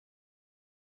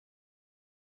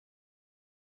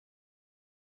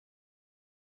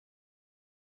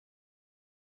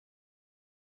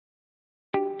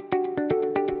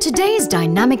Today's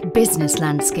dynamic business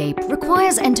landscape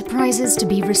requires enterprises to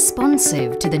be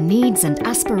responsive to the needs and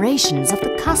aspirations of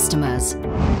the customers.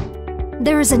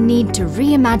 There is a need to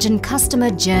reimagine customer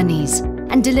journeys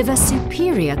and deliver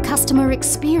superior customer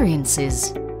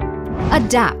experiences.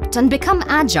 Adapt and become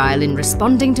agile in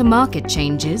responding to market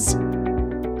changes.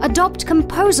 Adopt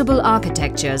composable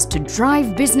architectures to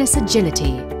drive business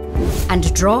agility.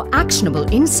 And draw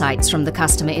actionable insights from the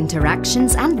customer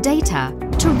interactions and data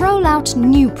to roll out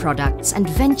new products and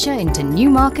venture into new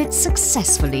markets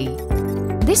successfully.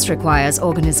 This requires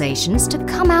organizations to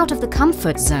come out of the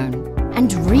comfort zone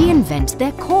and reinvent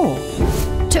their core.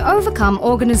 To overcome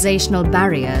organizational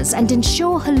barriers and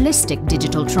ensure holistic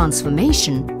digital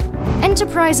transformation,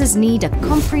 enterprises need a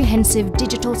comprehensive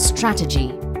digital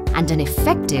strategy and an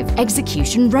effective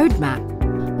execution roadmap.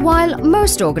 While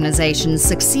most organizations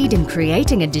succeed in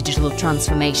creating a digital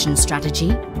transformation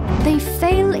strategy, they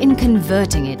fail in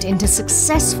converting it into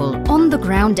successful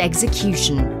on-the-ground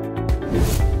execution.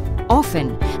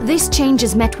 Often, this change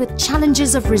is met with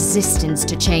challenges of resistance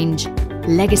to change,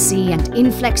 legacy and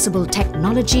inflexible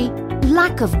technology,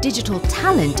 lack of digital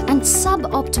talent, and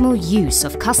suboptimal use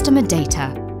of customer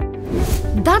data.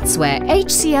 That's where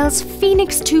HCL's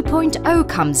FENIX 2.0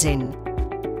 comes in.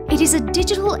 It is a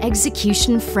digital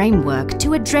execution framework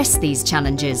to address these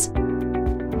challenges,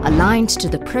 aligned to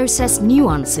the process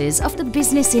nuances of the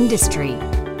business industry.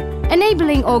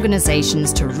 Enabling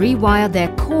organizations to rewire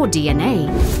their core DNA,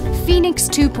 FENIX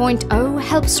 2.0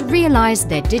 helps realize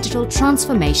their digital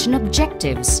transformation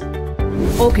objectives.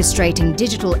 Orchestrating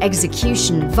digital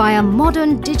execution via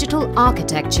modern digital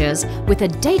architectures with a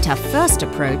data-first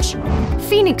approach,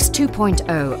 FENIX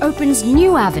 2.0 opens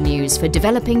new avenues for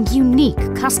developing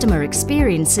unique customer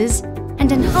experiences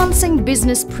and enhancing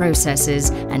business processes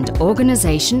and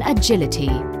organization agility.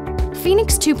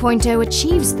 FENIX 2.0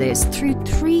 achieves this through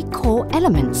three core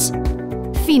elements: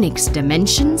 FENIX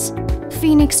Dimensions,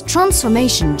 FENIX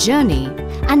Transformation Journey,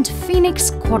 and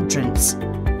FENIX Quadrants.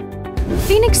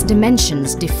 FENIX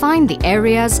Dimensions define the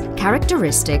areas,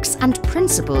 characteristics, and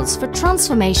principles for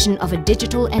transformation of a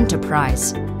digital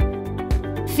enterprise.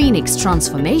 FENIX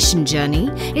Transformation Journey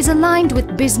is aligned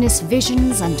with business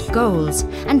visions and goals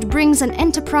and brings an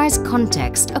enterprise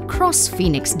context across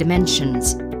FENIX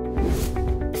Dimensions.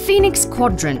 FENIX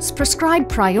Quadrants prescribe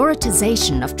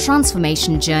prioritization of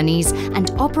transformation journeys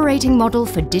and operating model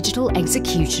for digital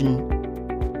execution.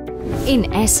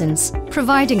 In essence,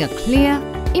 providing a clear,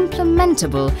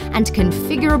 implementable and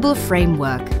configurable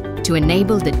framework to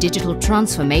enable the digital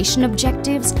transformation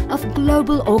objectives of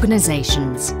global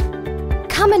organizations.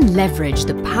 Come and leverage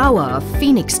the power of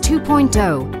FENIX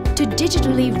 2.0 to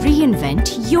digitally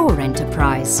reinvent your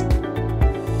enterprise.